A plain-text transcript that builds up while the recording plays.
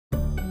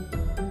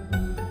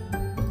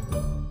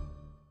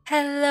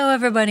Hello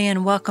everybody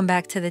and welcome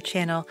back to the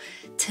channel.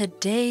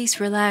 Today's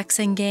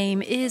relaxing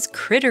game is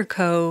Critter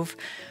Cove.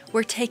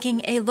 We're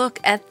taking a look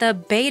at the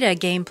beta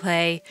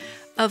gameplay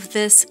of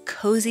this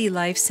cozy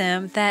life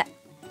sim that,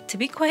 to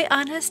be quite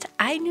honest,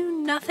 I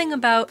knew nothing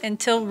about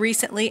until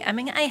recently. I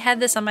mean, I had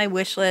this on my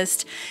wish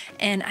list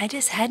and I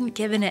just hadn't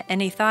given it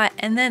any thought.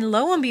 And then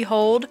lo and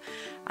behold,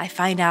 I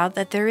find out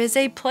that there is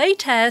a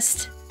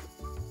playtest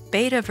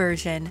beta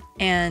version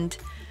and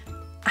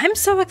I'm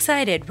so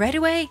excited. Right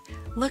away,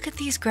 look at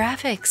these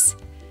graphics.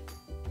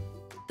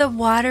 The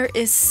water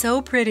is so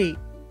pretty.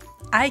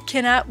 I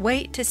cannot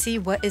wait to see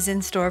what is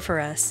in store for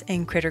us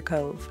in Critter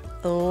Cove.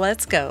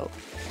 Let's go.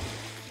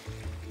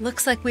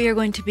 Looks like we are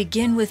going to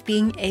begin with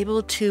being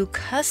able to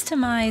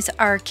customize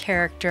our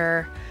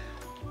character.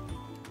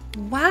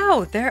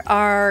 Wow, there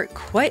are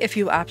quite a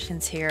few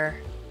options here.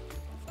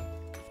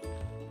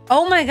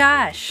 Oh my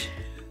gosh.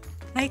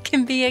 I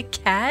can be a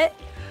cat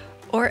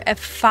or a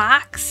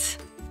fox,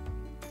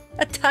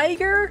 a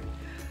tiger.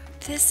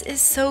 This is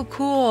so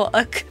cool.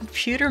 A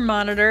computer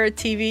monitor, a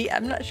TV.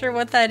 I'm not sure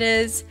what that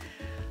is.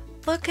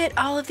 Look at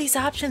all of these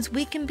options.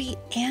 We can be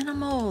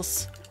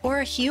animals or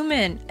a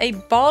human, a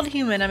bald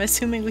human. I'm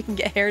assuming we can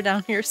get hair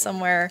down here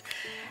somewhere.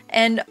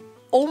 And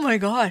oh my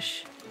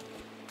gosh,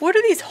 what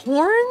are these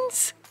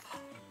horns?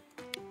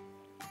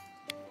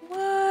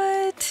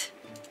 What?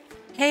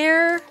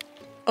 Hair?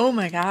 Oh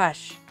my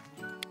gosh.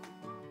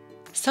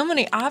 So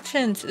many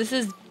options. This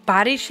is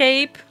body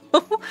shape.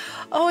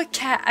 Oh, a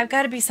cat. I've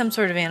got to be some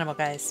sort of animal,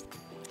 guys.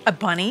 A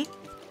bunny?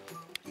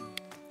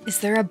 Is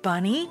there a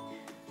bunny?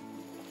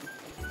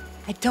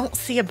 I don't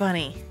see a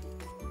bunny.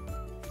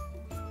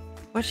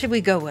 What should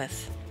we go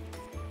with?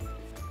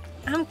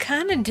 I'm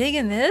kind of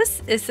digging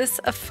this. Is this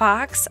a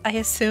fox, I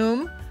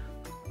assume?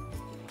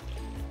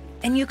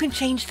 And you can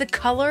change the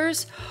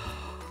colors?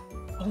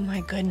 Oh my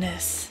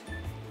goodness.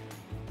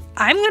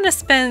 I'm going to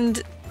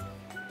spend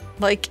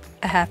like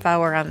a half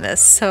hour on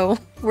this, so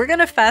we're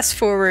gonna fast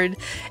forward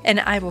and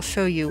I will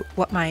show you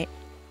what my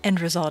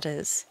end result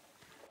is.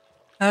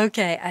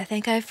 Okay, I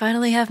think I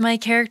finally have my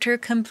character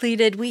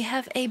completed. We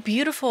have a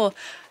beautiful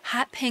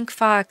hot pink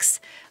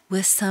fox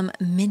with some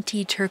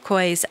minty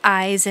turquoise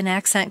eyes and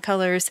accent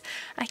colors.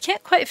 I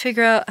can't quite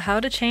figure out how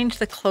to change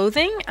the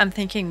clothing. I'm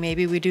thinking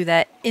maybe we do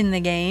that in the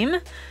game,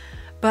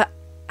 but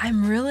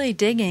I'm really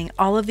digging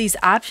all of these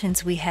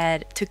options we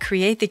had to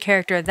create the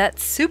character.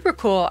 That's super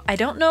cool. I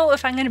don't know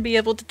if I'm going to be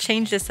able to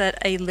change this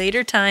at a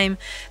later time,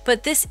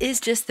 but this is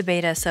just the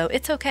beta, so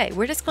it's okay.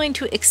 We're just going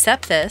to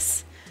accept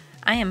this.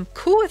 I am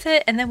cool with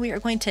it, and then we are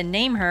going to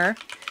name her.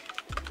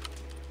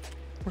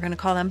 We're going to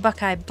call them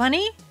Buckeye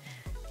Bunny.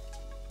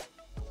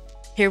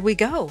 Here we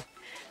go.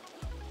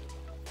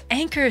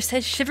 Anchor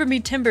says, "Shiver me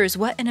timbers."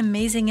 What an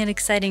amazing and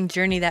exciting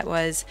journey that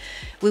was.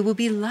 We will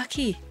be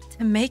lucky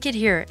to make it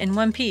here in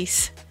one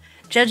piece.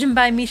 Judging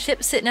by me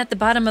ship sitting at the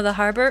bottom of the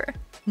harbor,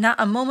 not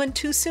a moment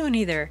too soon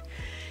either.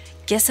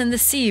 Guessing the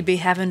sea be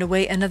having to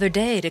wait another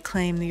day to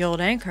claim the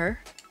old anchor.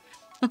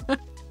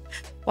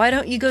 Why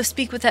don't you go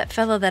speak with that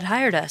fellow that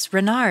hired us?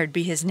 Renard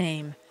be his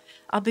name.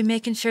 I'll be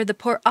making sure the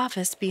port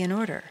office be in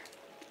order.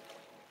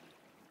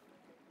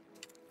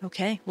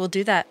 Okay, we'll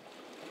do that.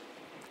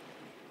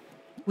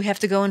 We have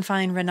to go and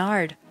find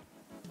Renard.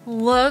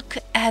 Look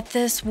at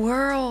this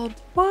world.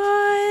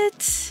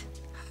 What?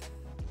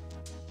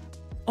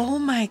 Oh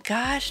my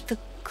gosh, the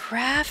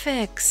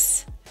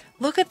graphics.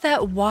 Look at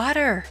that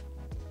water.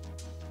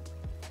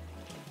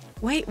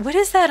 Wait, what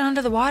is that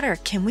under the water?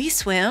 Can we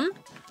swim?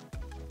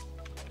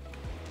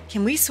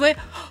 Can we swim?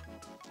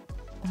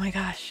 Oh my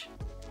gosh.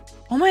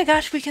 Oh my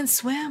gosh, we can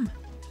swim.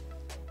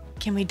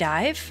 Can we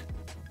dive?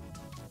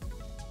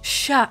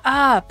 Shut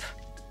up.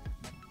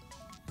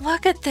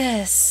 Look at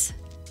this.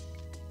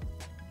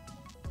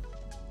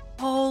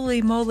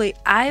 Holy moly,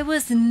 I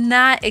was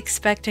not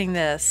expecting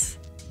this.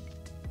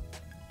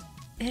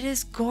 It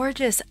is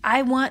gorgeous.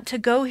 I want to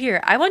go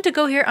here. I want to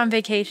go here on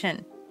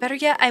vacation. Better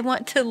yet, I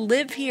want to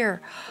live here.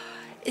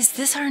 Is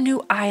this our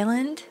new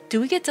island?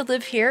 Do we get to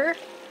live here?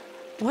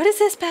 What is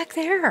this back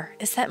there?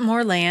 Is that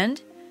more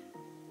land?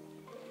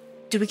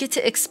 Do we get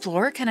to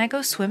explore? Can I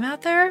go swim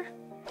out there?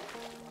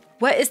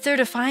 What is there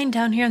to find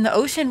down here in the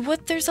ocean?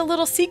 What? There's a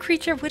little sea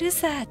creature. What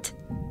is that?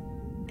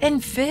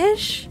 And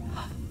fish?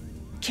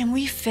 Can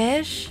we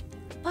fish?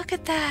 Look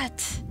at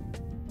that.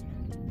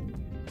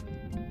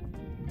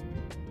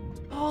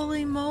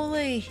 Holy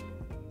moly.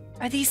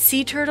 Are these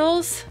sea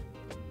turtles?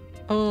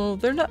 Oh,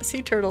 they're not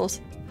sea turtles.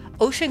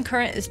 Ocean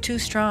current is too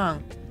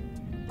strong.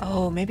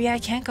 Oh, maybe I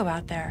can't go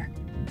out there.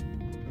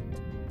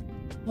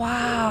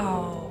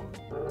 Wow.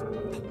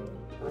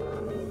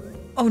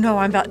 Oh no,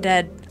 I'm about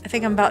dead. I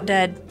think I'm about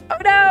dead. Oh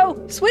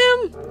no!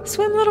 Swim!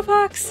 Swim, little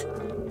fox.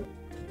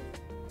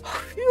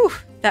 Phew,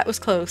 that was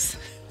close.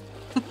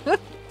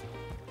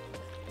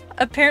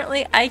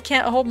 Apparently, I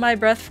can't hold my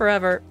breath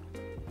forever.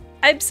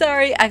 I'm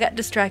sorry, I got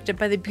distracted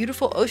by the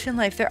beautiful ocean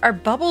life. There are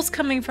bubbles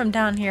coming from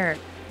down here.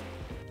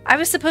 I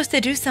was supposed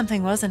to do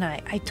something, wasn't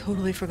I? I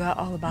totally forgot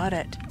all about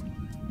it.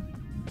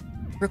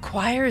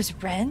 Requires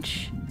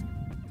wrench?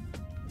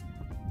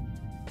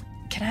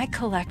 Can I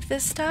collect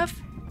this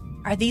stuff?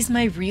 Are these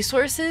my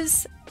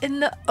resources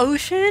in the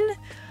ocean?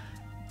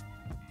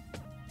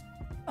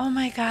 Oh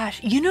my gosh.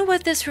 You know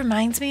what this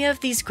reminds me of,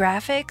 these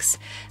graphics?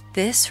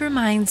 This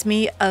reminds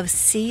me of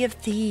Sea of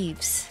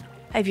Thieves.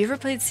 Have you ever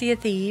played Sea of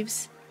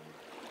Thieves?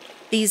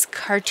 These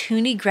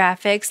cartoony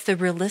graphics, the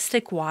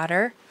realistic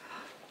water.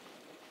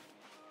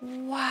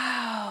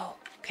 Wow.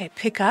 Okay,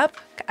 pick up.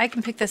 I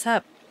can pick this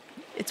up.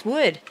 It's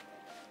wood.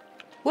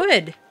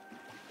 Wood.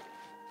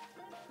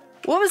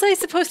 What was I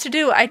supposed to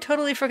do? I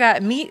totally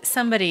forgot. Meet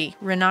somebody.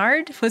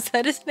 Renard? Was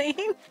that his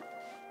name?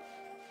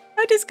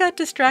 I just got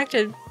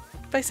distracted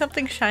by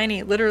something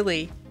shiny,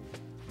 literally.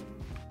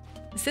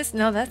 Is this?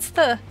 No, that's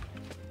the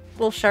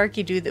little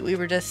sharky dude that we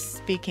were just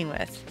speaking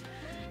with.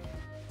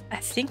 I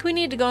think we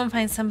need to go and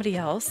find somebody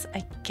else.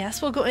 I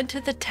guess we'll go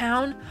into the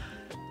town.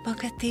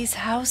 Look at these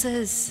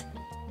houses.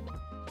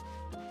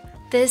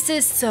 This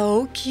is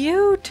so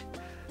cute.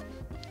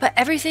 But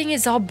everything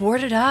is all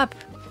boarded up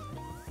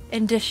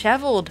and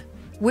disheveled.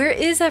 Where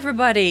is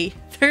everybody?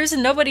 There's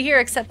nobody here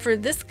except for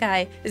this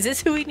guy. Is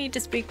this who we need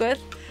to speak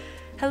with?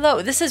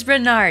 Hello, this is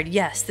Renard.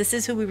 Yes, this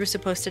is who we were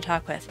supposed to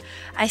talk with.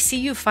 I see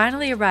you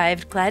finally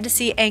arrived. Glad to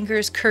see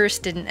Anger's curse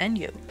didn't end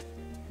you.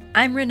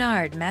 I'm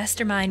Renard,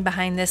 mastermind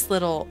behind this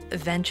little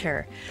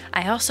venture.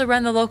 I also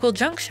run the local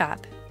junk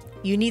shop.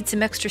 You need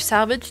some extra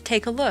salvage?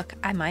 Take a look.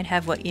 I might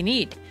have what you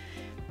need.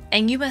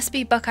 And you must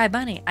be Buckeye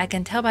Bunny. I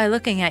can tell by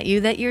looking at you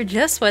that you're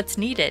just what's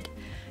needed.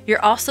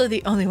 You're also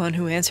the only one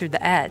who answered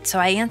the ad, so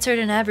I answered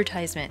an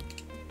advertisement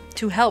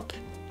to help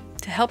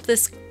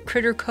this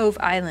Critter Cove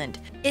island.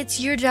 It's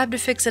your job to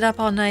fix it up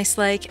all nice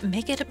like,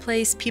 make it a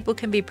place people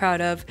can be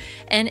proud of,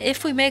 and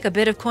if we make a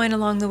bit of coin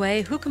along the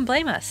way, who can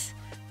blame us?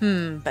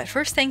 But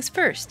first things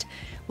first.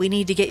 We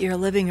need to get your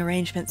living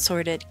arrangements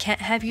sorted.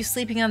 Can't have you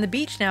sleeping on the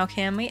beach now,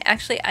 can we?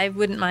 Actually, I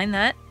wouldn't mind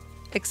that.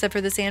 Except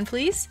for the sand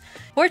fleas.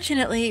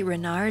 Fortunately,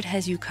 Renard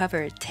has you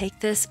covered.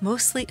 Take this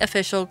mostly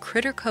official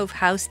Critter Cove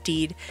house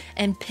deed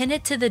and pin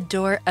it to the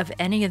door of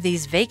any of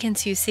these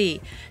vacants you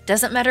see.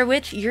 Doesn't matter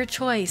which, your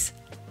choice.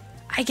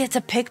 I get to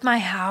pick my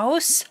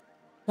house?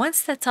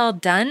 Once that's all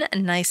done,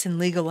 nice and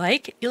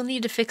legal-like, you'll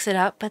need to fix it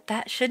up, but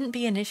that shouldn't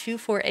be an issue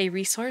for a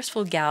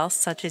resourceful gal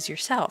such as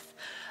yourself.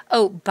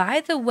 Oh,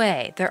 by the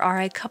way, there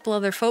are a couple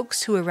other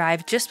folks who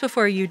arrived just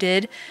before you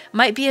did.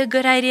 Might be a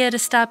good idea to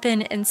stop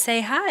in and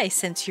say hi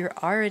since you're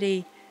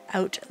already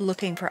out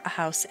looking for a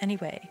house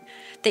anyway.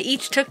 They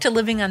each took to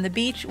living on the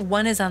beach.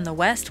 One is on the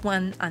west,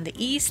 one on the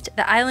east.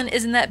 The island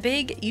isn't that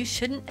big. You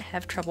shouldn't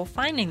have trouble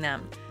finding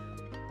them.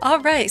 All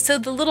right, so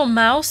the little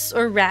mouse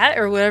or rat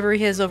or whatever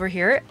he is over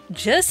here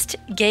just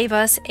gave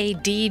us a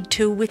deed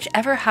to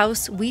whichever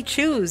house we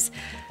choose.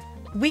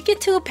 We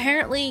get to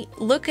apparently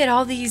look at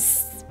all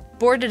these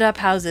boarded up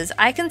houses.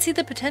 I can see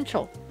the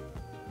potential.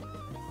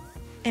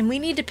 And we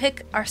need to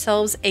pick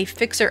ourselves a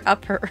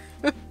fixer-upper.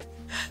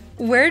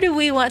 Where do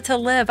we want to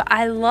live?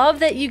 I love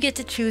that you get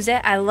to choose it.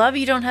 I love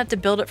you don't have to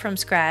build it from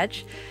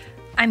scratch.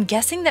 I'm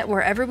guessing that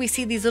wherever we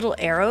see these little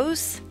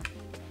arrows,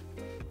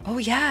 oh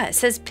yeah, it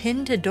says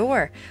pin to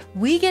door.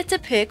 We get to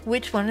pick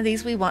which one of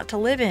these we want to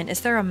live in.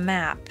 Is there a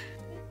map?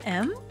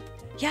 M?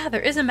 Yeah,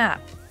 there is a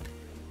map.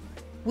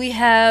 We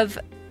have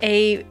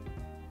a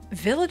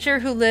villager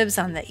who lives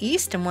on the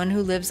east and one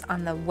who lives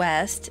on the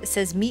west. It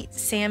says meet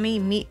Sammy,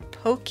 meet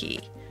Pokey.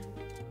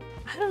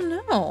 I don't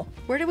know.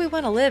 Where do we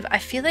want to live? I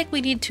feel like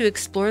we need to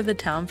explore the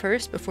town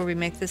first before we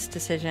make this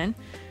decision.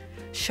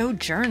 Show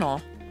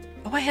journal.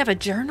 Oh, I have a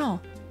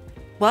journal.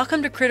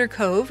 Welcome to Critter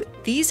Cove.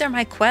 These are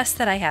my quests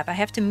that I have. I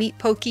have to meet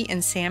Pokey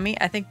and Sammy.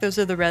 I think those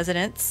are the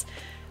residents.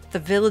 The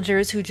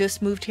villagers who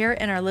just moved here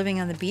and are living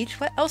on the beach.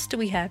 What else do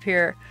we have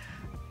here?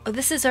 Oh,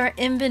 this is our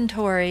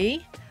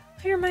inventory.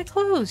 Here are my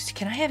clothes.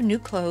 Can I have new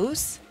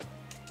clothes?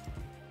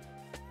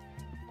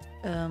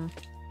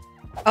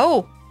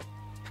 Oh.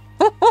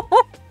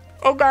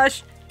 Oh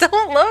gosh.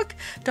 Don't look.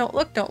 Don't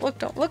look. Don't look.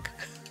 Don't look.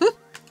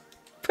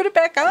 Put it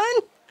back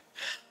on.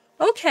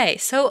 Okay.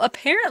 So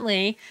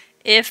apparently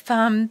if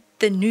the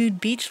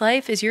nude beach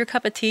life is your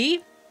cup of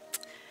tea,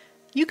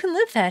 you can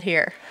live that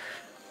here.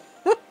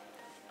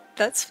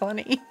 That's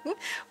funny.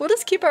 We'll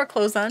just keep our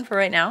clothes on for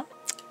right now.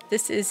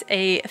 This is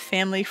a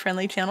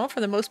family-friendly channel for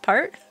the most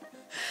part.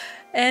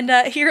 And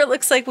here it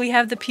looks like we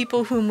have the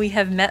people whom we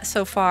have met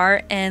so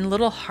far and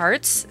little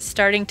hearts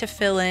starting to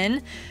fill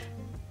in.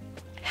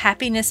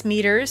 Happiness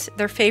meters,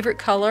 their favorite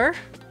color.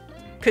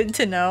 Good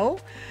to know.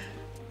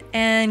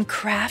 And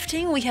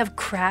crafting, we have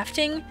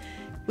crafting.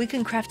 We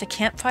can craft a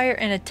campfire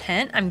and a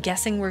tent. I'm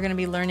guessing we're going to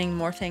be learning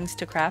more things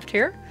to craft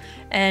here.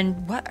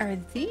 And what are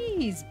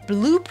these?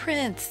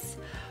 Blueprints.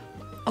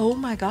 Oh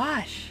my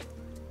gosh.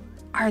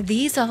 Are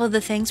these all of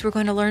the things we're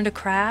going to learn to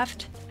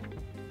craft?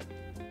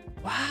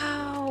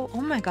 Wow.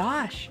 Oh my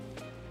gosh.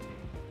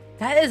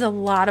 That is a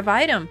lot of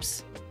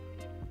items.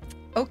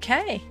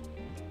 Okay.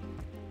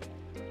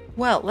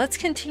 Well, let's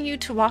continue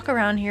to walk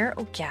around here.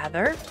 Oh,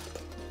 gather.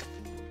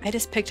 I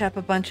just picked up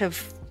a bunch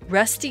of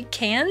rusty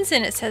cans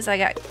and it says I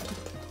got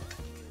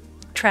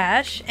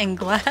trash and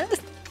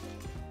glass.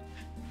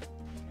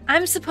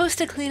 I'm supposed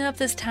to clean up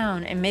this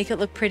town and make it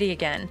look pretty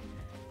again.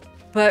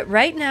 But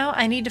right now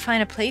I need to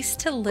find a place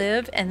to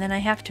live, and then I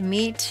have to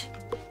meet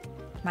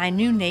my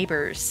new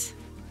neighbors.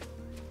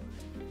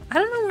 I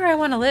don't know where I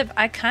want to live.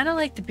 I kind of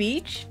like the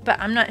beach, but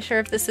I'm not sure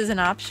if this is an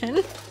option.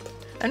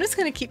 I'm just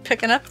going to keep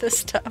picking up this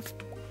stuff.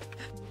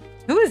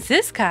 Who is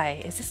this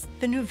guy? Is this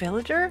the new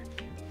villager?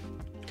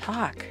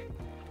 Talk.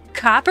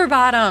 Copper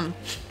Bottom.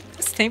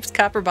 His name's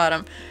Copper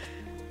Bottom.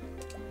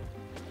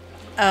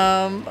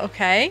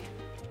 Okay.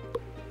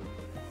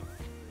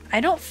 I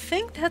don't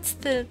think that's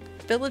the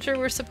villager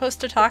we're supposed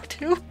to talk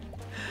to.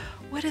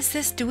 What is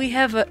this? Do we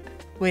have a...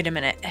 Wait a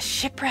minute. A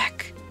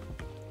shipwreck.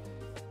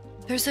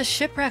 There's a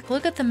shipwreck.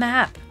 Look at the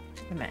map.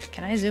 Wait a minute.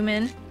 Can I zoom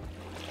in?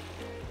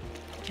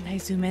 Can I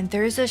zoom in?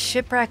 There's a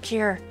shipwreck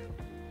here.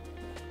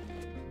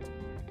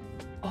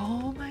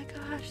 Oh my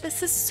gosh.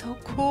 This is so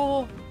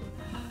cool.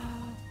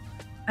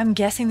 I'm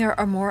guessing there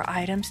are more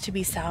items to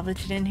be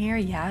salvaged in here.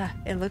 Yeah,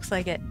 it looks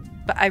like it.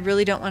 But I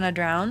really don't want to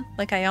drown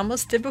like I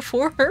almost did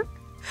before.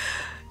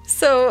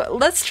 So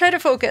let's try to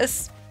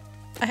focus.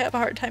 I have a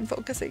hard time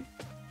focusing,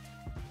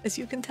 as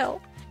you can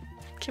tell.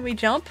 Can we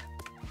jump?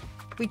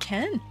 We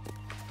can.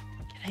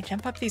 Can I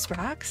jump up these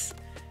rocks?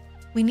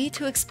 We need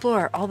to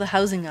explore all the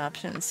housing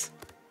options.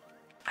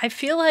 I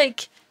feel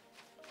like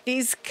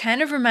these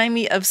kind of remind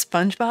me of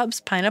SpongeBob's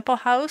Pineapple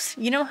House.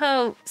 You know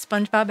how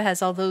SpongeBob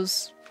has all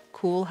those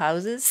cool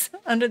houses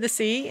under the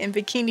sea in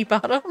Bikini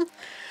Bottom?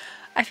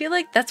 I feel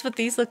like that's what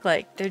these look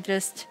like. They're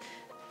just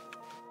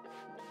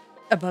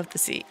above the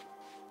sea.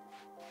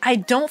 I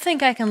don't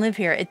think I can live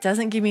here. It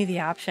doesn't give me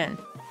the option.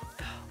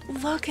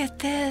 Look at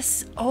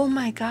this. Oh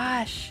my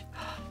gosh.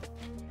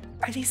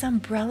 Are these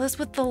umbrellas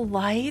with the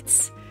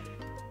lights?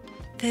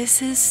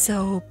 This is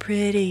so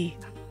pretty.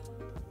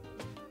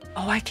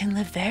 Oh, I can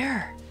live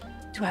there.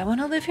 Do I want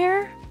to live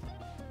here?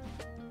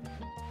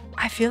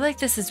 I feel like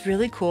this is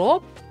really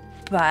cool,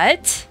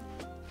 but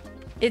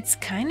it's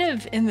kind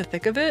of in the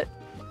thick of it.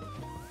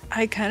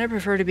 I kind of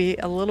prefer to be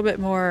a little bit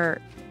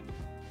more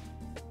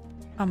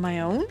on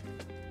my own.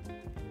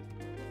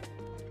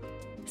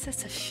 Is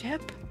this a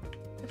ship?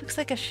 It looks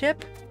like a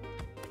ship.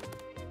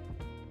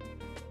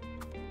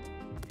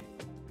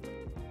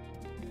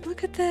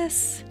 Look at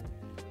this.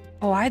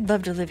 Oh, I'd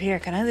love to live here.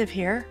 Can I live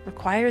here?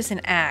 Requires an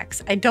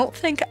axe. I don't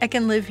think I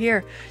can live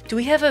here. Do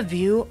we have a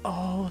view?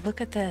 Oh, look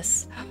at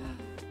this.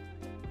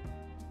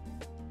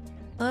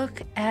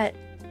 Look at...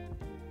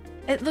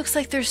 It looks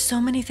like there's so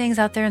many things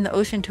out there in the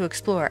ocean to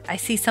explore. I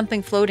see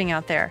something floating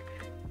out there.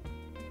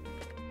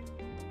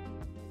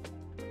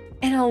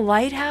 And a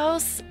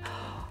lighthouse?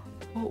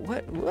 Oh,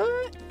 what?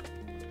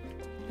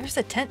 There's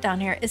a tent down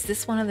here. Is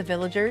this one of the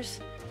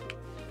villagers?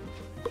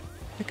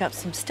 Pick up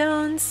some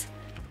stones.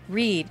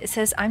 Read. It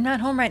says, I'm not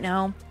home right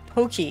now.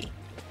 Pokey.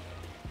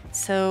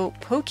 So,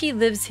 Pokey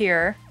lives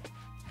here.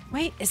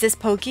 Wait, is this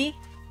Pokey?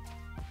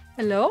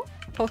 Hello?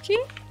 Pokey?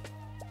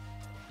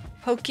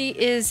 Pokey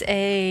is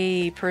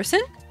a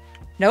person?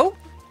 No.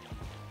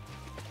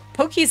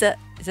 Pokey's a...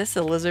 Is this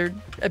a lizard?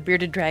 A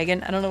bearded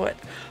dragon? I don't know what.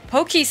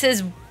 Pokey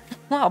says...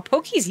 Wow,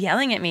 Pokey's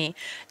yelling at me.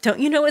 Don't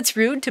you know it's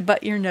rude to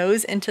butt your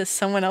nose into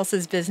someone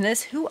else's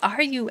business? Who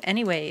are you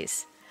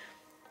anyways?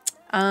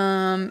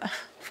 I'm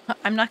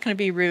not going to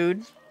be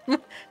rude.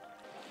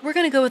 We're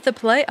going to go with the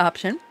polite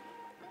option.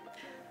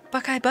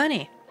 Buckeye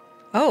Bunny.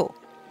 Oh,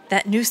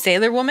 that new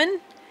sailor woman?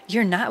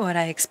 You're not what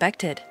I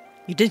expected.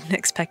 You didn't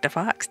expect a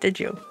fox, did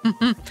you?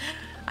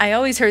 I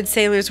always heard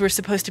sailors were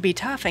supposed to be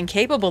tough and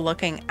capable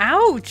looking.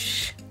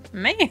 Ouch!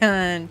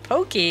 Man,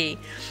 Pokey.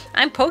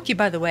 I'm Pokey,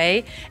 by the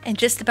way, and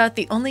just about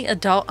the only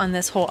adult on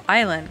this whole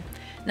island.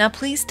 Now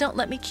please don't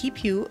let me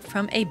keep you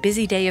from a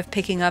busy day of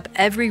picking up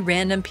every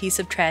random piece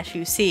of trash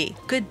you see.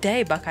 Good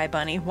day, Buckeye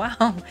Bunny.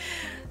 Wow,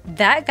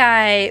 that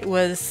guy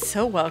was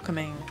so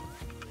welcoming.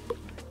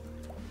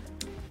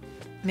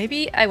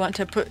 Maybe I want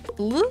to put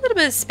a little bit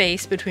of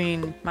space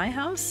between my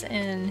house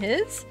and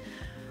his.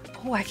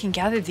 Oh, I can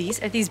gather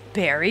these. Are these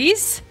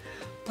berries?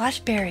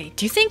 Blushberry.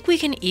 Do you think we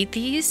can eat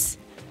these?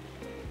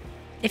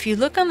 If you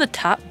look on the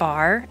top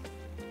bar,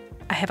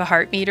 I have a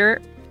heart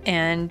meter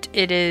and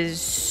it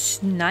is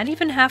not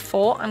even half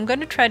full. I'm going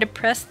to try to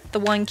press the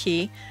 1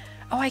 key.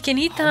 Oh, I can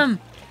eat them.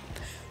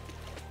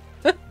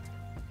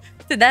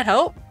 Did that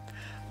help?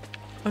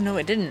 Oh no,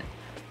 it didn't.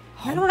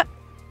 I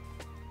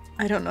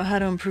don't know how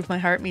to improve my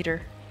heart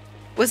meter.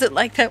 Was it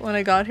like that when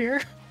I got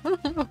here?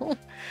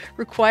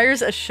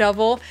 Requires a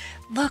shovel.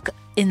 Look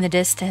in the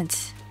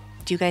distance.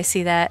 Do you guys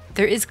see that?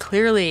 There is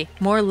clearly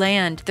more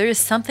land. There is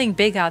something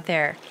big out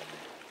there.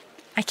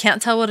 I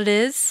can't tell what it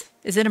is.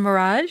 Is it a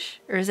mirage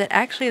or is it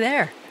actually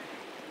there?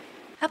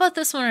 How about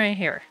this one right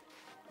here?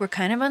 We're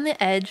kind of on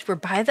the edge. We're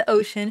by the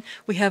ocean.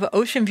 We have an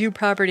ocean view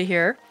property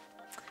here.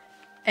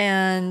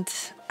 And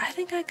I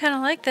think I kind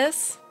of like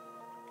this.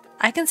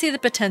 I can see the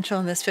potential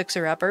in this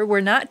fixer-upper.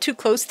 We're not too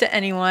close to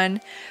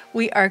anyone.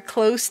 We are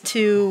close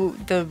to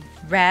the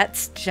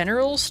Rat's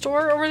general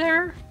store over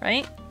there,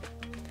 right?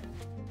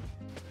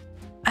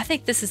 I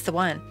think this is the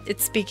one.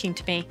 It's speaking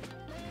to me.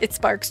 It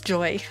sparks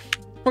joy.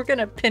 We're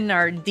gonna pin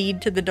our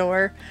deed to the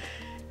door.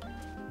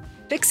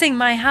 Fixing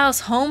my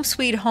house, home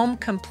sweet home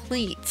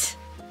complete.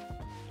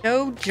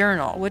 Show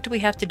journal. What do we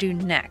have to do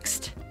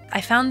next?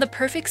 I found the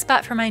perfect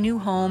spot for my new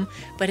home,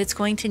 but it's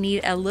going to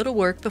need a little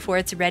work before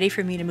it's ready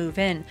for me to move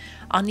in.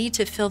 I'll need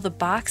to fill the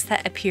box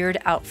that appeared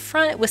out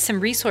front with some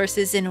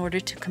resources in order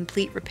to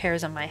complete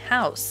repairs on my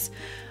house.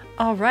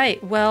 All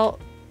right, well,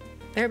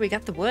 there, we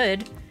got the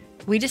wood.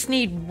 We just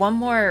need one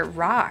more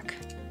rock.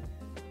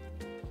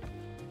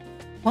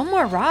 One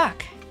more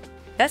rock.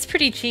 That's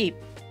pretty cheap.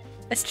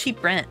 That's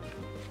cheap rent.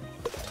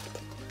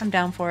 I'm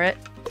down for it.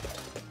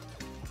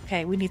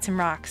 Okay, we need some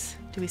rocks.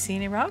 Do we see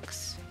any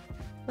rocks?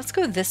 Let's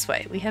go this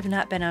way. We have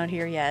not been out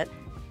here yet.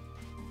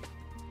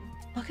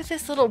 Look at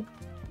this little...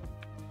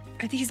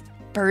 Are these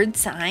bird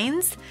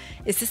signs?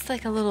 Is this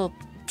like a little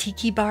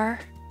tiki bar?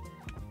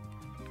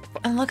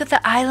 And look at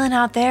the island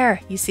out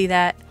there. You see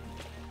that?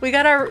 We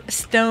got our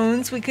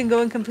stones. We can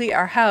go and complete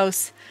our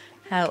house.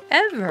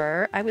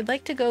 However, I would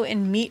like to go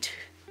and meet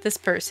this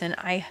person.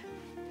 I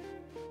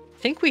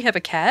think we have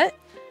a cat.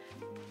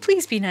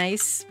 Please be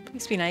nice.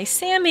 Please be nice.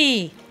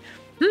 Sammy!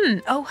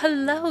 Oh,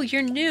 hello,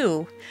 you're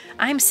new.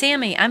 I'm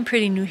Sammy. I'm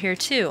pretty new here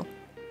too.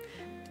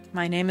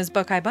 My name is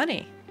Buckeye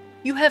Bunny.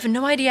 You have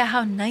no idea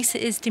how nice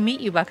it is to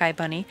meet you, Buckeye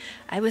Bunny.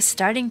 I was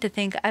starting to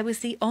think I was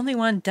the only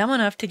one dumb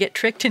enough to get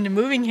tricked into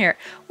moving here.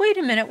 Wait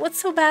a minute,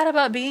 what's so bad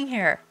about being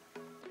here?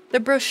 The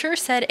brochure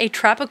said a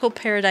tropical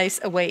paradise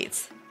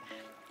awaits.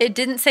 It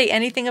didn't say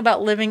anything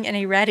about living in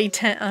a ratty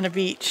tent on a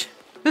beach.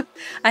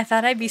 I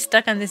thought I'd be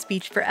stuck on this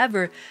beach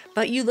forever,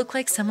 but you look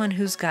like someone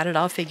who's got it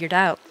all figured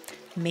out.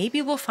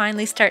 Maybe we'll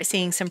finally start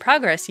seeing some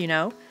progress, you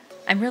know.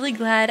 I'm really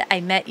glad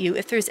I met you.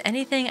 If there's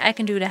anything I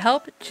can do to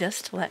help,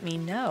 just let me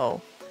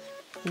know.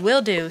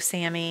 Will do,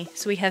 Sammy.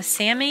 So we have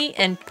Sammy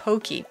and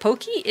Pokey.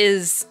 Pokey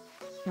is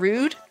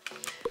rude,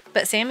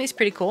 but Sammy's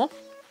pretty cool.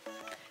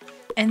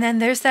 And then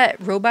there's that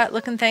robot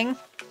looking thing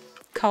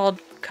called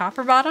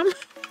Copper Bottom.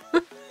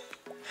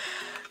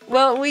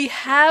 Well, we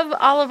have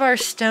all of our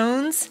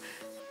stones.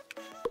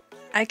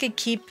 I could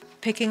keep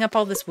picking up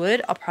all this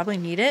wood. I'll probably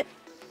need it.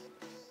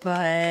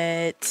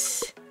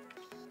 But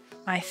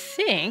I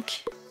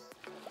think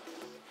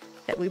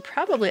that we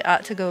probably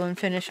ought to go and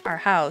finish our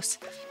house.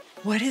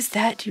 What is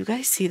that? Do you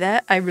guys see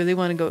that? I really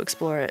want to go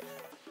explore it.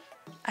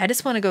 I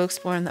just want to go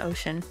explore in the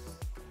ocean.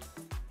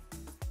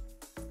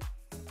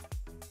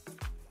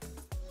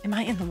 Am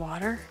I in the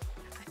water?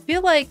 I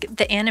feel like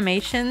the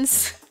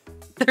animations,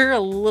 they're a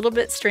little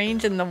bit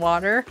strange in the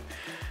water.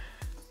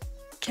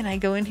 Can I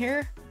go in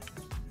here?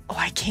 Oh,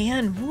 I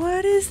can.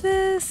 What is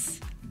this?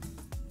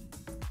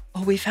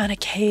 Oh, we found a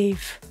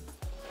cave.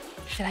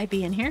 Should I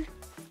be in here?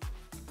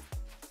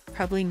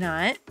 Probably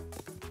not,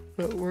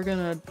 but we're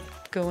gonna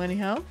go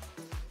anyhow.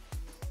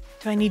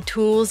 Do I need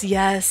tools?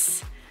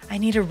 Yes. I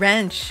need a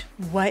wrench.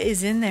 What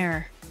is in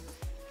there?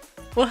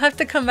 We'll have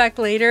to come back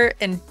later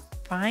and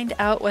find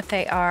out what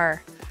they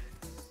are.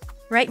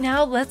 Right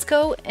now, let's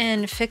go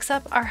and fix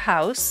up our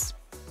house.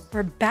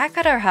 We're back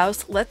at our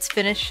house. Let's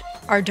finish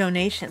our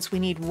donations. We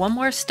need one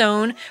more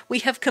stone. We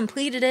have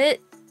completed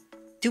it.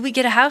 Do we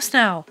get a house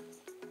now?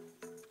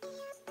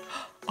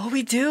 Oh,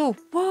 we do.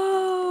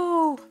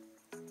 Whoa.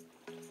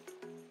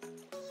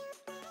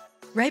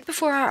 Right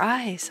before our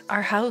eyes,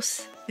 our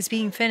house is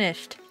being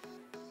finished.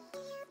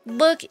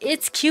 Look,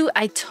 it's cute.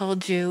 I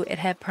told you it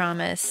had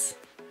promise.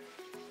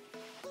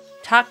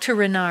 Talk to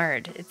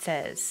Renard, it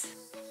says.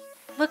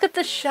 Look at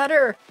the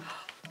shutter.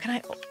 Can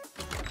I?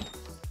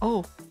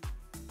 Oh,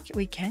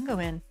 we can go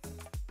in.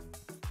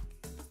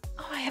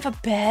 Oh, I have a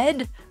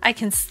bed. I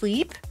can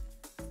sleep.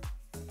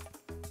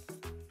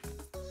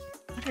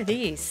 What are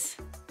these?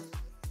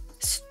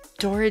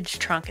 Storage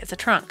trunk. It's a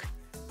trunk.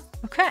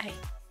 Okay.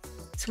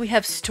 So we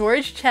have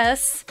storage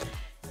chests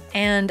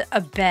and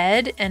a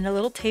bed and a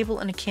little table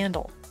and a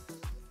candle.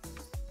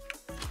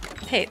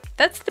 Hey,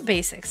 that's the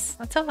basics.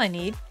 That's all I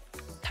need.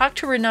 Talk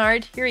to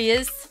Renard. Here he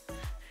is.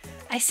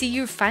 I see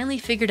you've finally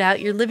figured out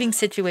your living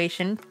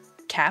situation.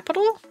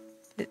 Capital?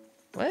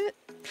 What?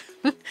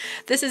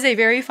 This is a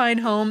very fine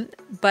home,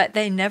 but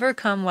they never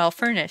come well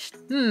furnished.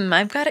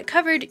 I've got it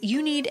covered.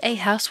 You need a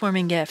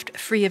housewarming gift,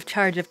 free of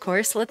charge, of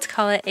course. Let's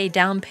call it a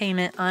down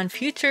payment on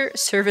future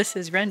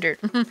services rendered.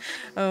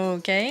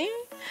 Okay.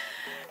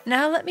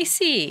 Now let me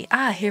see.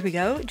 Here we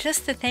go.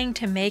 Just the thing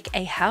to make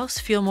a house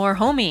feel more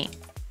homey.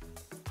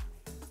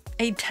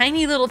 A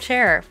tiny little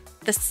chair,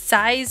 the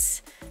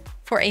size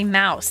for a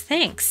mouse.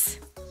 Thanks.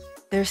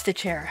 There's the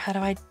chair. How do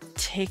I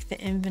take the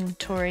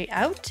inventory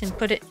out and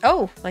put it?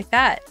 Oh, like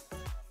that.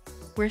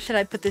 Where should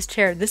I put this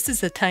chair? This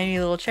is a tiny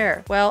little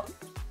chair. Well,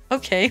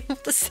 okay, we'll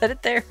just set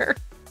it there.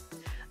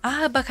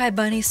 Buckeye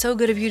Bunny, so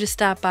good of you to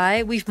stop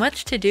by. We've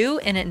much to do,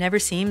 and it never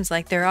seems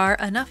like there are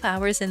enough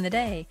hours in the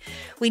day.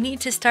 We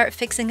need to start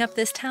fixing up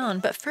this town,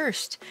 but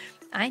first,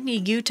 I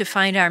need you to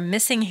find our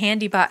missing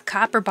handybot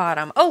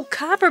Copperbottom. Oh,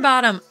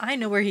 Copperbottom! I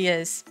know where he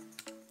is.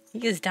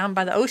 He is down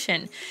by the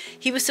ocean.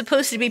 He was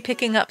supposed to be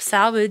picking up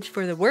salvage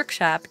for the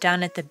workshop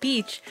down at the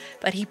beach,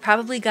 but he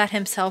probably got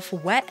himself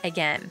wet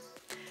again.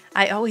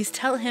 I always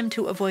tell him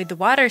to avoid the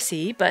water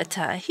sea, but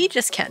he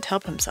just can't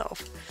help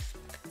himself.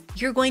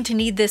 You're going to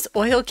need this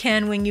oil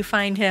can when you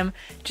find him.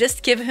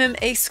 Just give him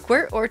a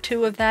squirt or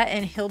two of that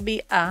and he'll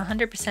be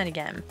 100%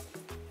 again.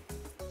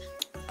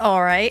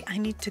 All right, I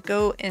need to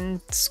go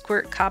and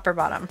squirt Copper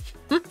Bottom.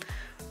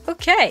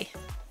 Okay.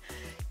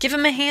 Give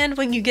him a hand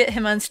when you get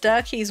him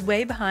unstuck. He's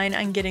way behind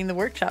on getting the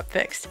workshop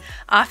fixed.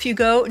 Off you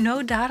go.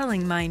 No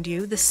dawdling, mind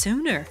you. The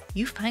sooner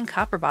you find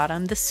Copper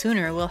Bottom, the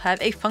sooner we'll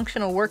have a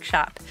functional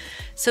workshop.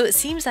 So it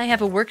seems I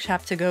have a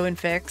workshop to go and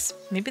fix.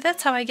 Maybe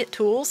that's how I get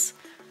tools.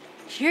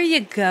 Here you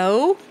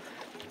go.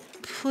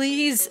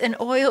 Please, an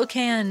oil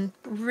can.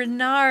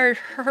 Renard,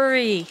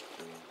 hurry.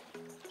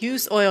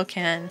 Use oil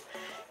can.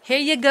 Here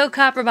you go,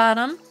 Copper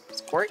Bottom.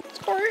 Squirt,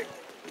 squirt,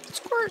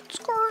 squirt,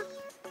 squirt.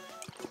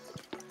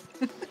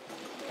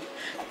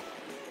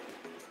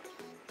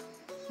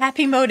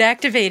 Happy mode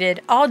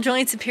activated. All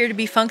joints appear to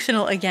be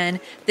functional again.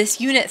 This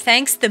unit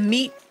thanks the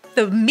meat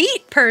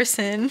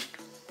person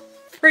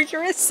for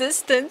your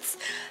assistance.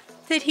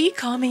 Did he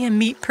call me a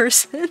meat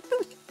person?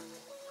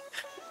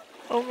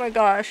 Oh my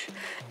gosh.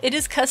 It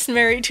is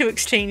customary to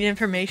exchange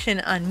information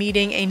on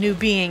meeting a new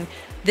being.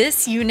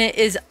 This unit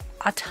is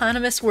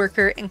Autonomous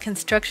Worker in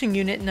Construction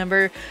Unit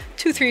number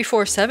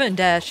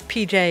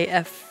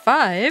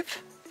 2347-PJF5.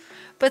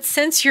 But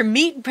since your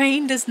meat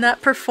brain does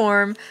not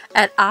perform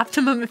at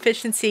optimum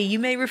efficiency, you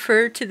may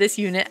refer to this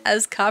unit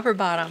as Copper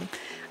Bottom.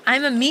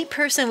 I'm a meat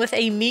person with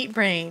a meat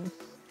brain.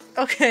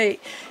 Okay,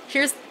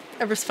 here's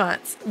a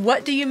response.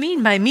 What do you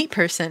mean by meat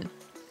person?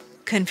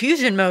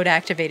 Confusion mode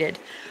activated.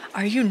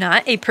 Are you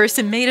not a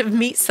person made of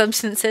meat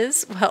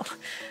substances? Well,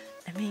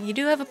 I mean, you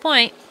do have a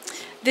point.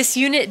 This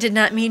unit did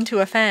not mean to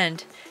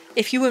offend.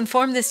 If you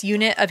inform this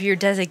unit of your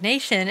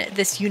designation,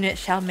 this unit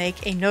shall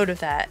make a note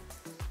of that.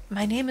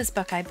 My name is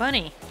Buckeye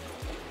Bunny.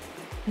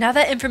 Now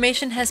that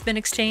information has been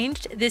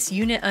exchanged, this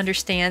unit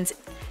understands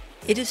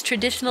it is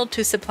traditional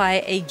to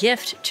supply a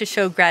gift to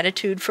show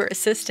gratitude for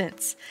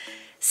assistance.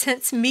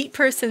 Since meat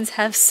persons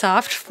have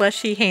soft,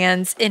 fleshy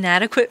hands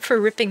inadequate for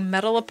ripping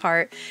metal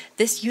apart,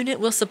 this unit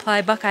will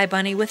supply Buckeye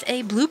Bunny with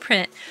a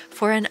blueprint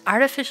for an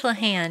artificial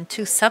hand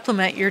to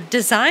supplement your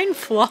design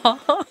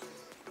flaw.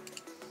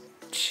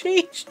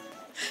 Jeez.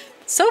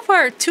 So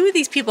far, 2 of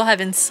these people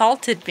have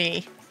insulted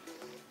me.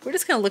 We're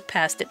just going to look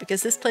past it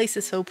because this place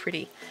is so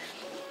pretty.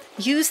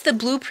 Use the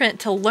blueprint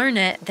to learn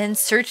it, then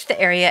search the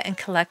area and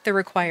collect the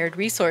required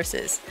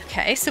resources.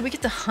 Okay, so we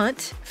get to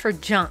hunt for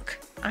junk.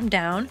 I'm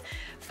down.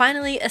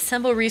 Finally,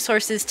 assemble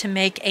resources to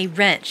make a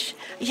wrench.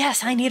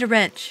 Yes, I need a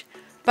wrench.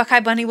 Buckeye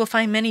Bunny will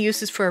find many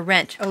uses for a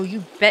wrench. Oh,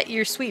 you bet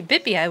your sweet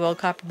bippy I will,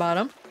 Copper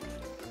Bottom.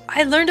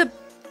 I learned a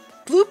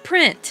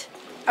blueprint,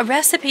 a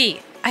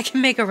recipe. I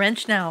can make a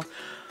wrench now.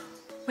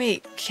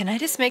 Wait, can I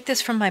just make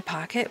this from my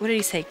pocket? What did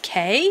he say,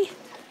 K?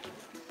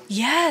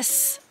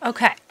 Yes.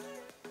 Okay.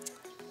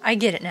 I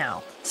get it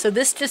now. So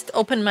this just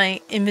opened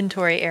my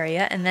inventory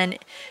area and then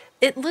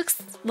it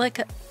looks like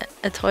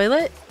a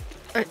toilet.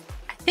 Or,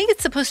 I think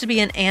it's supposed to be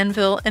an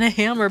anvil and a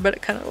hammer, but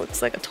it kind of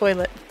looks like a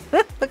toilet.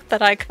 Look at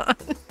that icon.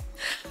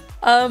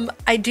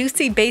 I do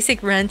see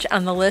basic wrench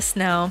on the list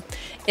now.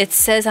 It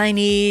says I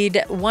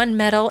need 1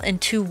 metal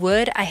and 2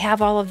 wood. I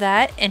have all of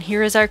that. And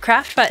here is our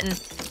craft button.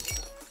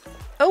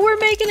 Oh, we're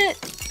making it.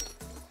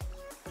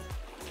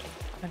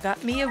 I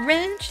got me a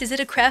wrench. Is it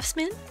a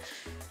craftsman?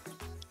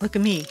 Look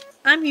at me.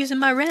 I'm using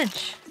my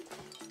wrench.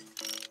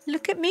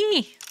 Look at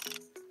me.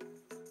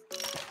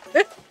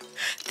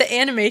 The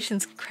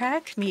animations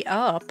crack me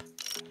up.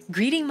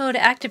 Greeting mode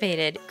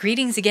activated.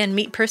 Greetings again,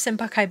 meat person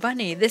Buckeye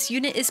Bunny. This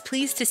unit is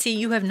pleased to see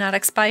you have not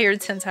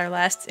expired since our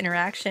last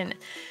interaction.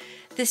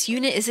 This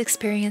unit is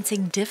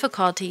experiencing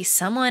difficulty.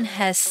 Someone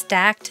has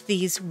stacked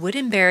these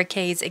wooden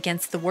barricades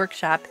against the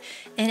workshop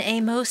in a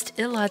most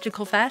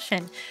illogical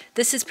fashion.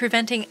 This is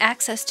preventing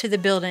access to the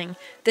building.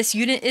 This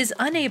unit is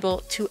unable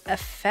to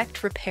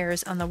effect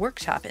repairs on the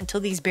workshop until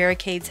these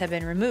barricades have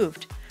been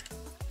removed.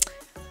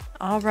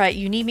 All right,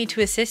 you need me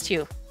to assist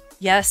you.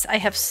 Yes, I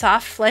have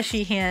soft,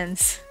 fleshy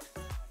hands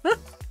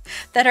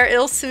that are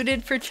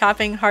ill-suited for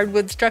chopping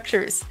hardwood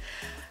structures.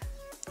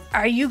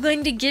 Are you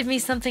going to give me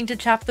something to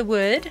chop the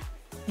wood?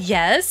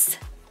 Yes.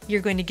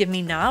 You're going to give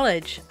me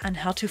knowledge on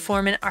how to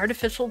form an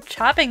artificial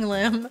chopping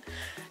limb.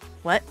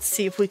 Let's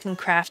see if we can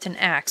craft an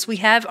axe. We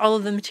have all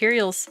of the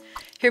materials.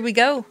 Here we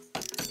go.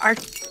 Our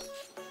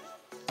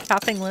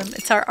chopping limb.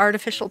 It's our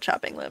artificial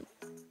chopping limb.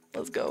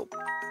 Let's go.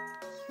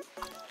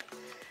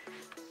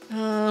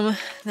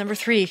 Number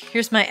 3.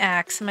 Here's my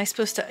axe. Am I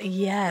supposed to?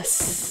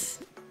 Yes.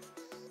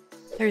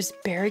 There's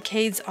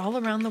barricades all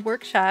around the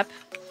workshop.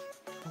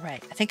 All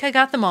right. I think I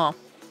got them all.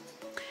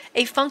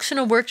 A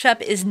functional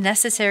workshop is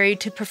necessary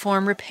to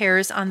perform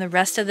repairs on the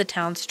rest of the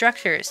town's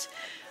structures.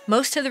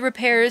 Most of the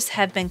repairs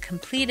have been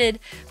completed,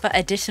 but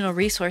additional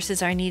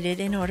resources are needed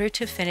in order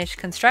to finish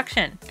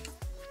construction.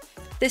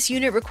 This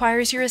unit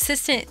requires your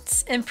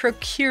assistance in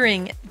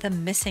procuring the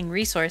missing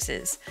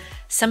resources.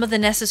 Some of the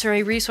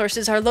necessary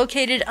resources are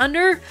located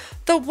under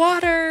the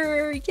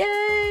water.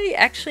 Yay!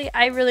 Actually,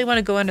 I really want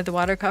to go under the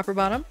water, Copper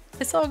Bottom.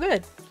 It's all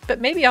good. But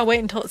maybe I'll wait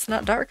until it's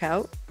not dark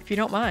out, if you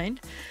don't mind.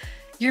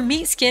 Your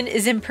meat skin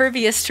is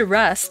impervious to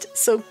rust,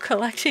 so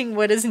collecting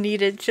what is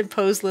needed should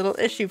pose little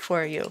issue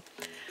for you.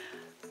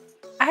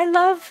 I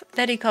love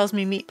that he calls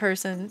me meat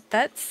person.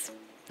 That's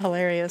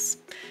hilarious.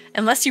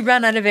 Unless you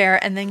run out of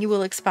air and then you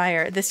will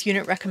expire, this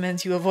unit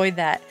recommends you avoid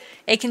that.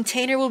 A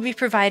container will be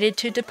provided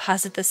to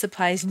deposit the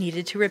supplies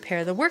needed to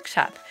repair the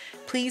workshop.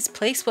 Please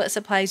place what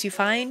supplies you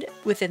find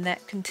within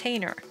that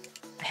container.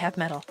 I have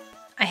metal.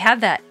 I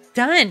have that.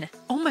 Done.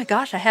 Oh my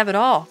gosh, I have it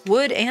all.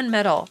 Wood and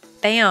metal.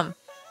 Bam.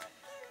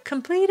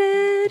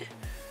 Completed.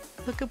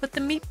 Look at what the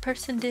meat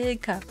person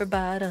did. Copper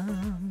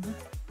bottom.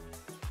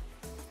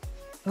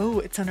 Oh,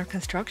 it's under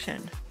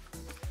construction.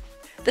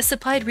 The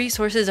supplied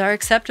resources are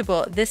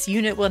acceptable. This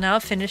unit will now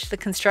finish the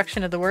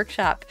construction of the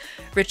workshop.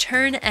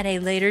 Return at a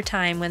later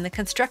time when the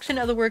construction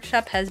of the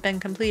workshop has been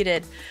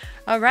completed.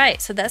 All right,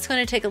 so that's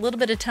going to take a little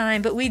bit of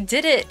time, but we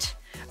did it.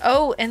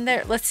 Oh, and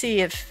there, let's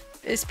see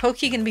is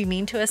Pokey going to be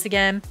mean to us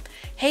again?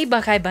 Hey,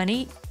 Buckeye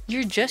Bunny,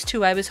 you're just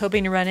who I was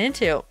hoping to run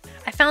into.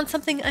 I found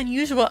something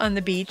unusual on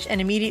the beach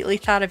and immediately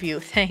thought of you.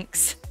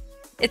 Thanks.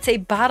 It's a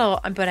bottle,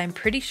 but I'm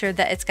pretty sure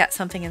that it's got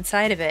something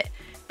inside of it.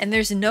 And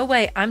there's no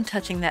way I'm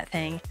touching that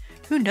thing.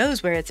 Who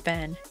knows where it's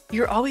been?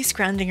 You're always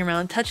scrounging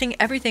around, touching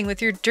everything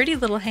with your dirty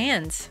little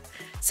hands.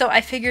 So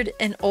I figured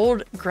an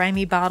old,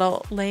 grimy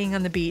bottle laying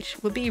on the beach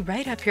would be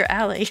right up your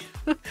alley.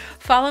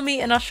 Follow me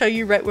and I'll show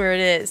you right where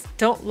it is.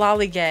 Don't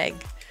lollygag.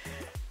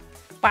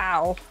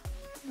 Wow.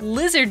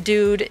 Lizard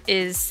dude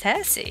is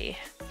sassy.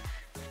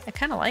 I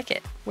kind of like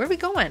it. Where are we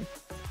going?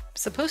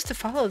 Supposed to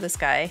follow this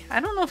guy. I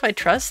don't know if I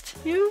trust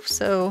you,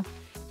 so...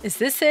 Is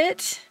this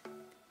it?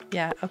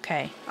 Yeah,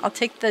 okay. I'll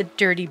take the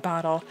dirty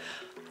bottle.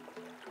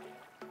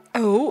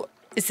 Oh,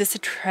 is this a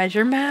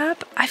treasure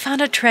map? I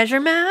found a treasure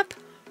map?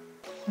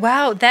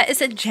 Wow, that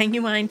is a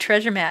genuine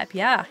treasure map.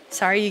 Yeah,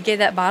 sorry you gave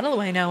that bottle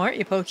away now, aren't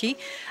you, Pokey?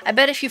 I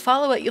bet if you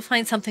follow it, you'll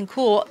find something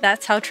cool.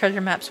 That's how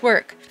treasure maps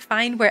work.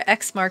 Find where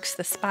X marks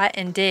the spot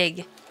and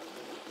dig.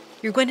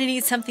 You're going to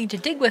need something to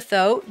dig with,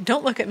 though.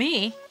 Don't look at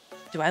me.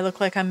 Do I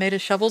look like I'm made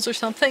of shovels or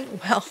something?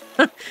 Well,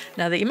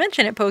 now that you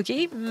mention it,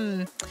 Pokey.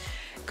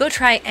 Go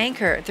try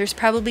Anchor. There's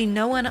probably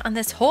no one on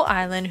this whole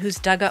island who's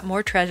dug up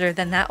more treasure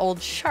than that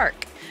old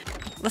shark.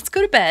 Let's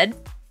go to bed.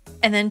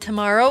 And then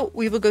tomorrow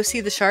we will go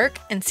see the shark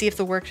and see if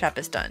the workshop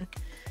is done.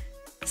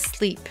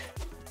 Sleep.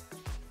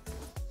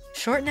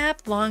 Short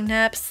nap, long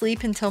nap,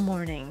 sleep until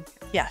morning.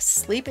 Yes,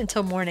 sleep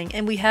until morning.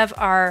 And we have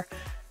our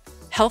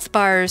health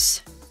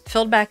bars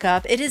filled back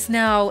up. It is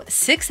now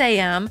 6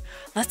 a.m.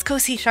 Let's go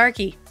see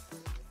Sharky.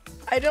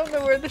 I don't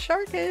know where the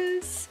shark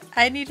is.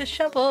 I need a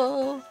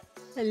shovel.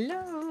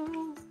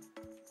 Hello.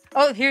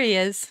 Oh, here he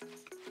is.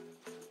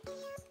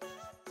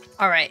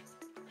 All right.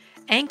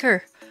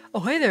 Anchor.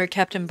 Ahoy there,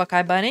 Captain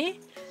Buckeye Bunny.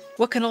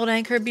 What can old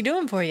Anchor be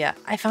doing for you?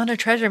 I found a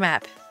treasure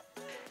map.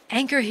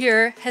 Anchor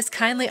here has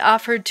kindly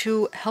offered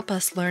to help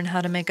us learn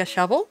how to make a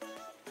shovel.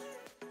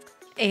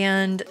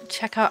 And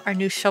check out our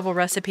new shovel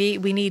recipe.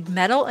 We need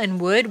metal and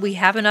wood. We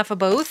have enough of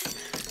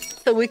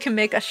both, so we can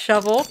make a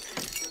shovel.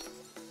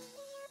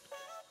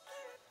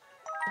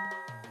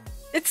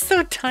 It's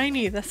so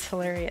tiny. That's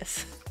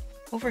hilarious.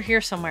 Over here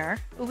somewhere.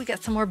 Oh, we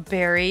got some more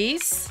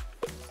berries.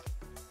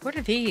 What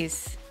are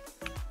these?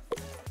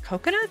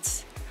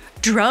 Coconuts?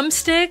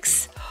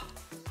 Drumsticks?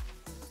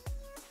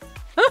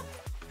 Huh?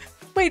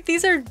 Wait,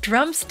 these are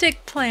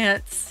drumstick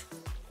plants.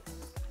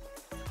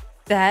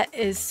 That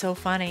is so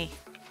funny.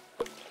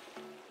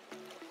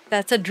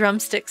 That's a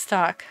drumstick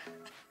stalk.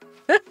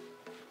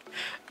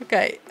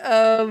 Okay.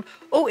 Oh,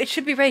 it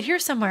should be right here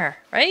somewhere,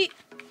 right?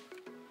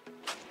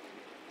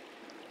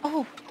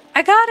 Oh,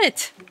 I got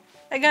it.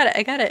 I got it.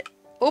 I got it.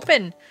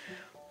 Open.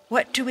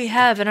 What do we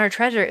have in our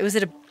treasure? Was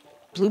it a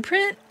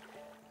blueprint?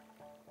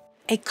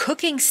 A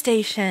cooking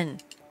station.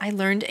 I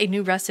learned a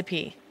new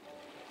recipe.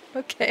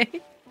 Okay.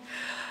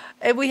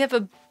 And we have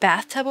a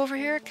bathtub over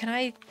here. Can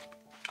I?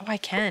 Oh, I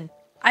can.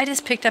 I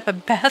just picked up a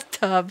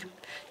bathtub.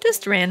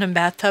 Just random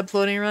bathtub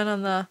floating around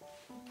on the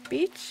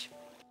beach.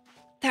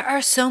 There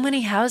are so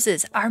many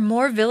houses. Are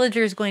more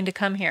villagers going to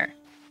come here?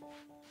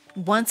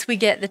 Once we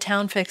get the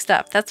town fixed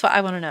up. That's what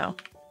I want to know.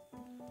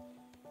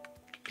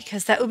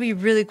 Because that would be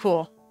really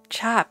cool.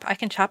 Chop. I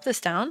can chop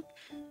this down.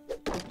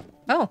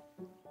 Oh.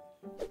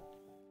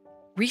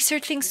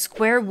 Researching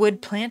square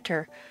wood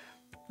planter.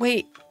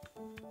 Wait.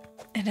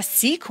 And a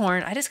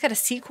seacorn. I just got a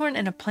seacorn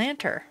and a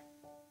planter.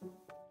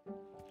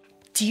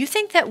 Do you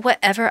think that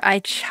whatever I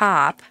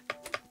chop,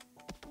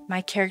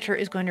 my character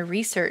is going to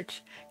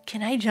research?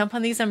 Can I jump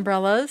on these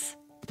umbrellas?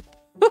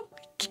 Oh,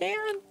 I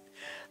can.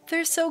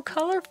 They're so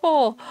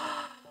colorful.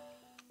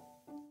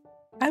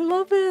 I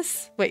love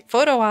this. Wait,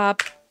 photo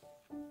op.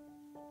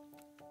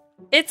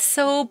 It's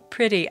so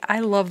pretty. I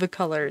love the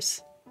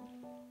colors.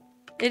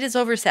 It is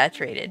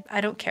oversaturated. I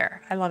don't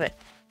care. I love it.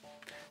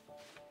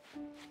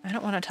 I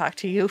don't want to talk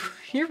to you.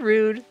 You're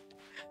rude.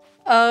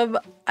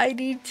 I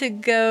need to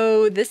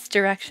go this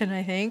direction,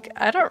 I think.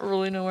 I don't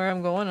really know where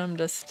I'm going. I'm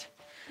just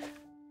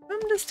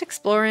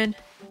exploring.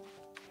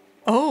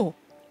 Oh.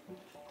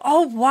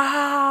 Oh,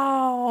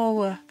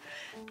 wow.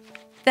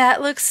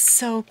 That looks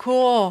so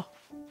cool.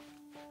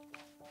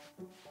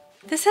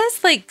 This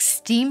has like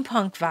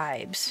steampunk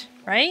vibes,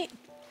 right?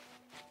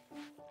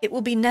 It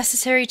will be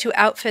necessary to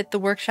outfit the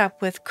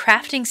workshop with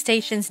crafting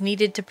stations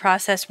needed to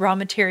process raw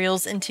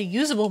materials into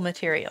usable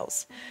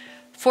materials.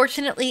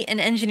 Fortunately, an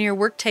engineer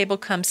work table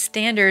comes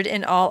standard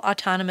in all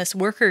autonomous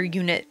worker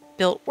unit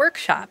built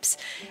workshops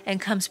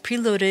and comes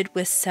preloaded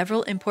with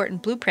several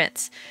important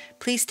blueprints.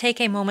 Please take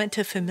a moment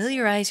to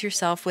familiarize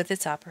yourself with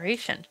its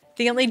operation.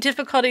 The only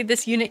difficulty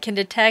this unit can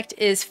detect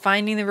is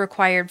finding the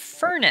required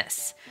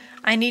furnace.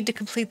 I need to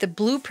complete the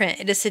blueprint.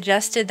 It is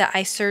suggested that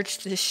I search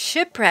the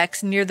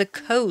shipwrecks near the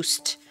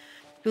coast.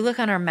 If we look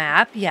on our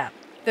map, yeah.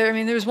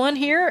 There's one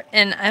here,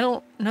 and I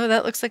don't know,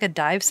 that looks like a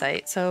dive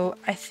site. So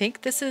I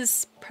think this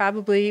is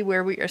probably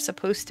where we are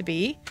supposed to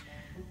be.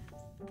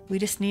 We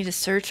just need to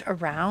search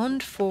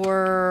around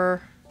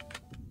for...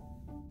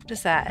 What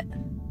is that?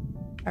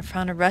 I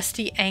found a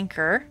rusty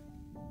anchor.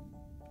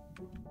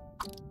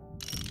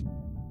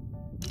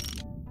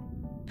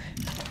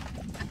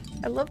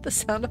 I love the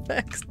sound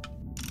effects.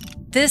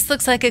 This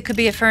looks like it could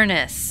be a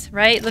furnace,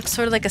 right? It looks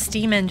sort of like a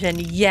steam engine.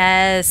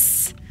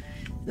 Yes!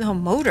 Oh,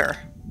 motor.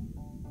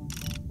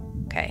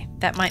 Okay,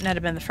 that might not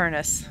have been the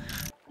furnace.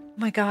 Oh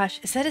my gosh,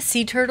 is that a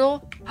sea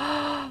turtle?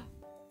 Oh,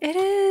 it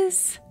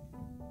is!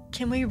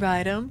 Can we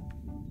ride him?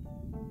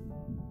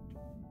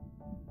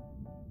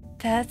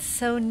 That's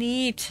so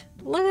neat.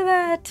 Look at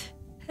that!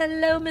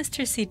 Hello,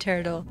 Mr. Sea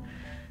Turtle.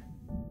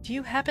 Do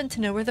you happen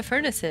to know where the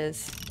furnace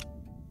is?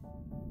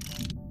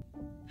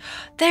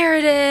 There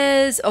it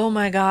is! Oh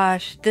my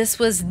gosh, this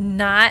was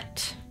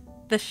not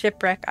the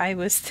shipwreck I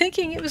was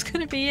thinking it was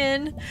going to be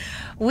in.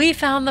 We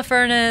found the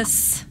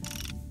furnace.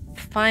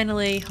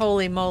 Finally,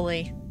 holy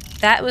moly.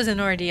 That was an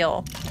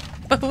ordeal,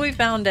 but we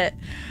found it.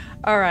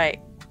 All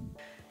right.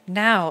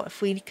 Now,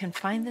 if we can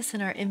find this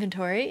in our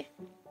inventory,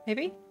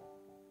 maybe?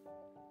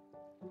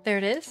 There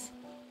it is.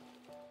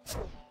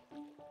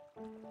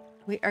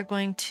 We are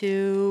going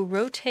to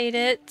rotate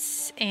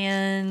it,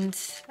 and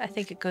I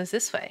think it goes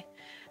this way.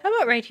 How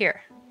about right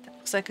here? That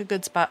looks like a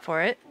good spot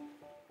for it.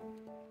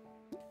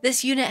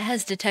 This unit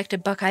has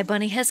detected Buckeye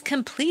Bunny has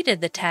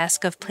completed the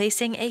task of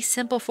placing a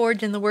simple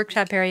forge in the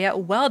workshop area.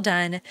 Well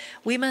done.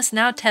 We must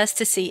now test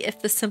to see if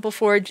the simple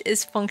forge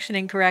is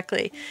functioning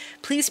correctly.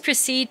 Please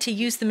proceed to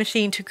use the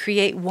machine to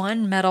create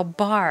one metal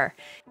bar.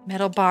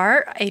 Metal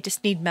bar, I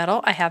just need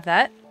metal. I have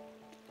that.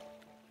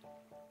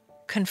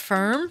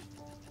 Confirm.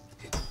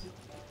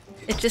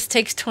 It just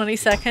takes 20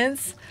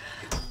 seconds.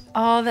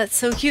 Oh, that's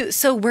so cute.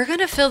 So we're going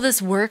to fill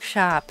this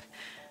workshop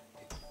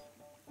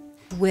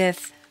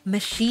with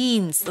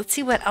machines. Let's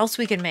see what else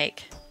we can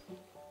make.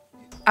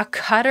 A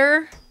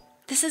cutter.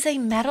 This is a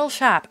metal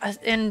shop.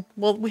 And,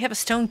 well, we have a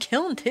stone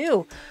kiln,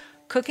 too.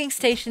 Cooking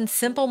station,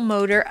 simple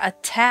motor, a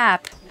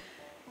tap.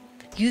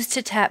 Used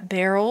to tap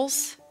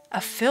barrels.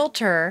 A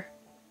filter.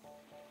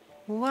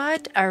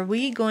 What are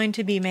we going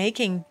to be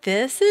making?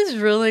 This is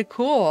really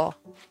cool.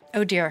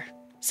 Oh, dear.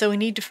 So we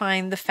need to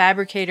find the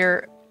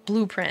fabricator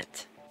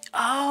blueprint.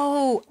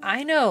 Oh,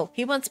 I know.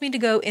 He wants me to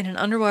go in an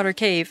underwater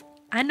cave.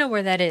 I know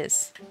where that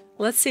is.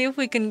 Let's see if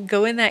we can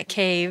go in that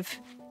cave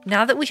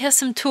now that we have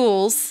some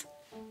tools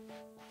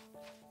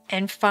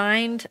and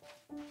find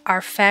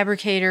our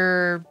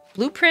fabricator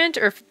blueprint,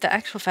 or the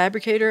actual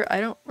fabricator.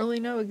 I don't really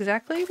know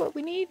exactly what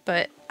we need,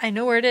 but I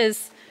know where it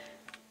is.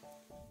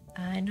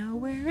 I know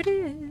where it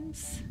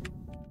is.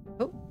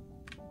 Oh,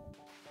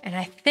 and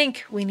I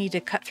think we need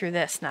to cut through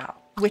this now,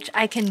 which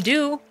I can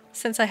do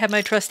since I have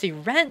my trusty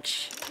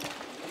wrench.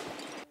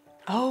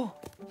 Oh,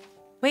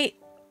 wait.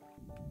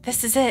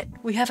 This is it.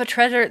 We have a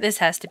treasure. This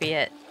has to be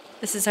it.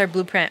 This is our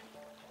blueprint.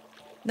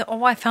 No,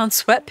 oh, I found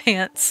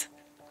sweatpants.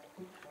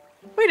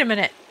 Wait a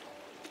minute.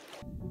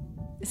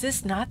 Is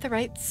this not the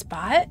right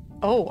spot?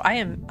 Oh, I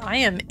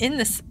am in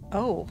this.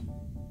 Oh.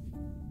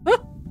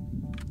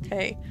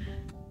 Okay.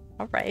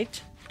 All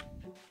right.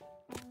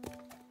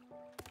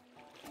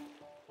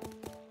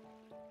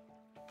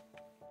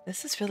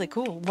 This is really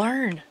cool.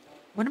 Learn.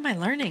 What am I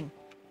learning?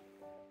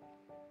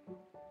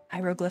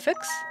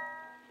 Hieroglyphics?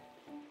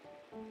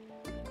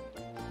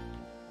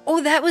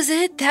 Oh, that was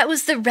it. That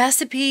was the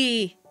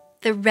recipe.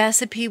 The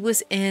recipe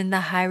was in the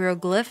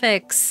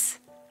hieroglyphics.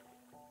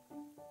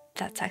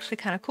 That's actually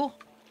kind of cool.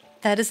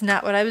 That is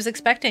not what I was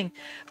expecting,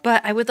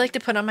 but I would like to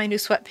put on my new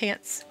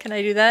sweatpants. Can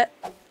I do that?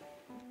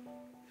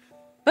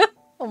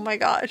 Oh my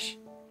gosh.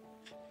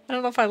 I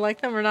don't know if I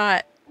like them or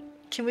not.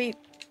 Can we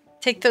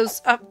take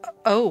those up?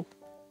 Oh,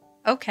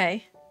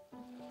 okay.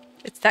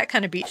 It's that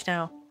kind of beach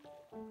now.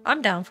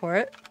 I'm down for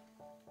it.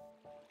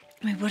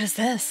 Wait, what is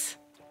this?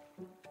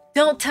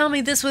 Don't tell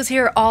me this was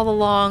here all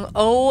along.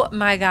 Oh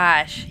my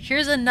gosh.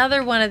 Here's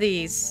another one of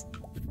these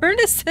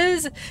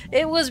furnaces.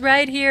 It was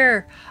right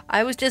here.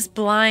 I was just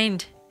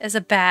blind as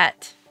a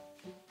bat.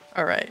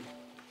 All right.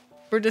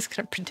 We're just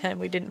going to pretend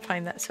we didn't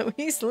find that so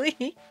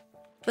easily.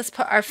 Let's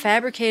put our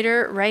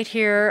fabricator right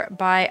here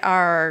by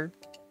our...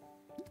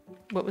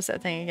 What was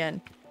that thing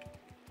again?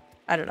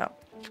 I don't know.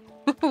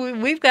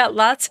 We've got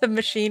lots of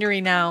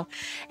machinery now.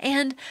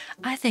 And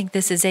I think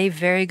this is a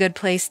very good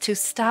place to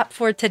stop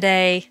for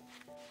today.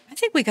 I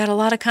think we got a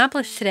lot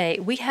accomplished today.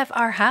 We have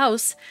our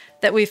house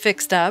that we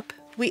fixed up.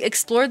 We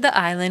explored the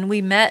island.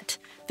 We met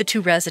the 2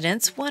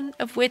 residents, one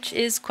of which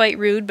is quite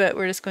rude, but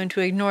we're just going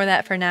to ignore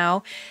that for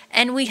now.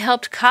 And we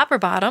helped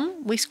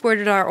Copperbottom. We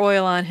squirted our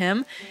oil on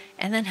him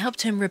and then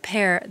helped him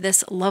repair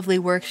this lovely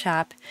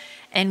workshop.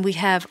 And we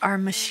have our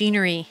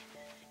machinery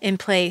in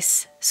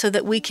place so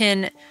that we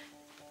can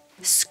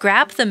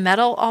scrap the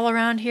metal all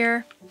around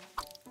here,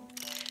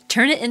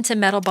 turn it into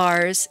metal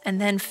bars,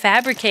 and then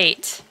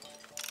fabricate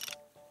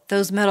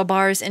those metal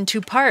bars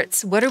into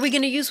parts. What are we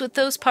going to use with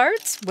those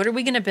parts? What are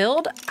we going to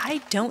build?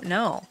 I don't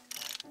know.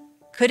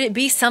 Could it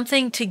be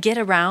something to get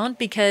around?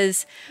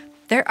 Because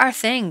there are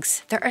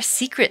things, there are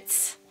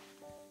secrets.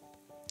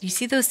 You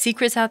see those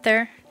secrets out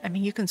there? I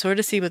mean, you can sort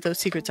of see what those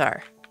secrets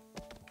are.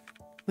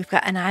 We've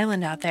got an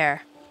island out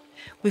there.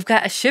 We've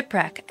got a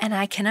shipwreck, and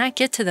I cannot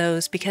get to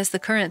those because the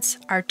currents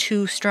are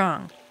too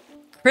strong.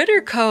 Critter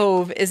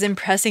Cove is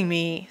impressing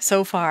me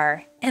so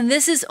far, and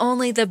this is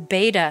only the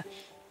beta.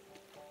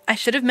 I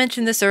should have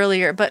mentioned this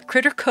earlier, but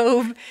Critter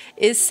Cove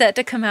is set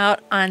to come out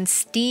on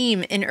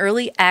Steam in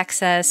early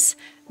access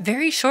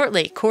very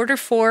shortly,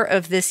 Q4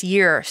 of this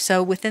year,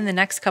 so within the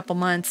next couple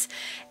months.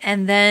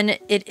 And then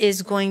it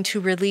is going to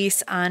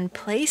release on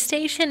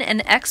PlayStation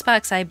and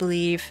Xbox, I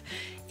believe,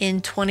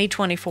 in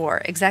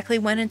 2024. Exactly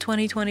when in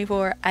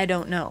 2024, I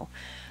don't know.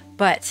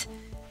 But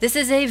this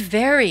is a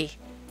very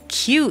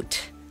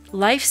cute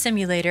life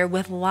simulator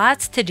with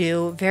lots to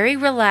do, very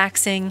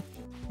relaxing,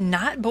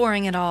 not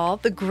boring at all.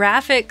 The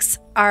graphics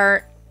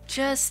are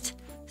just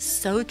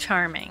so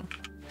charming,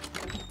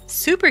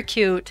 super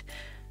cute.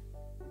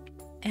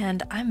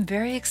 And I'm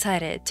very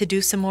excited to do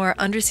some more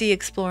undersea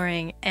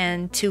exploring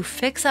and to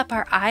fix up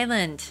our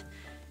island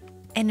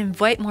and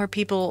invite more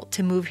people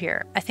to move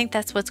here. I think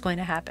that's what's going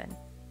to happen.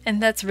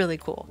 And that's really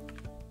cool.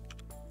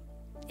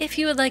 If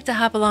you would like to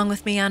hop along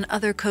with me on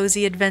other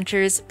cozy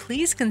adventures,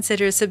 please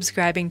consider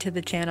subscribing to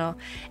the channel.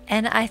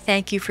 And I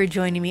thank you for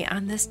joining me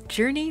on this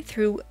journey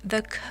through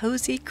the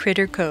cozy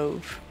Critter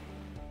Cove.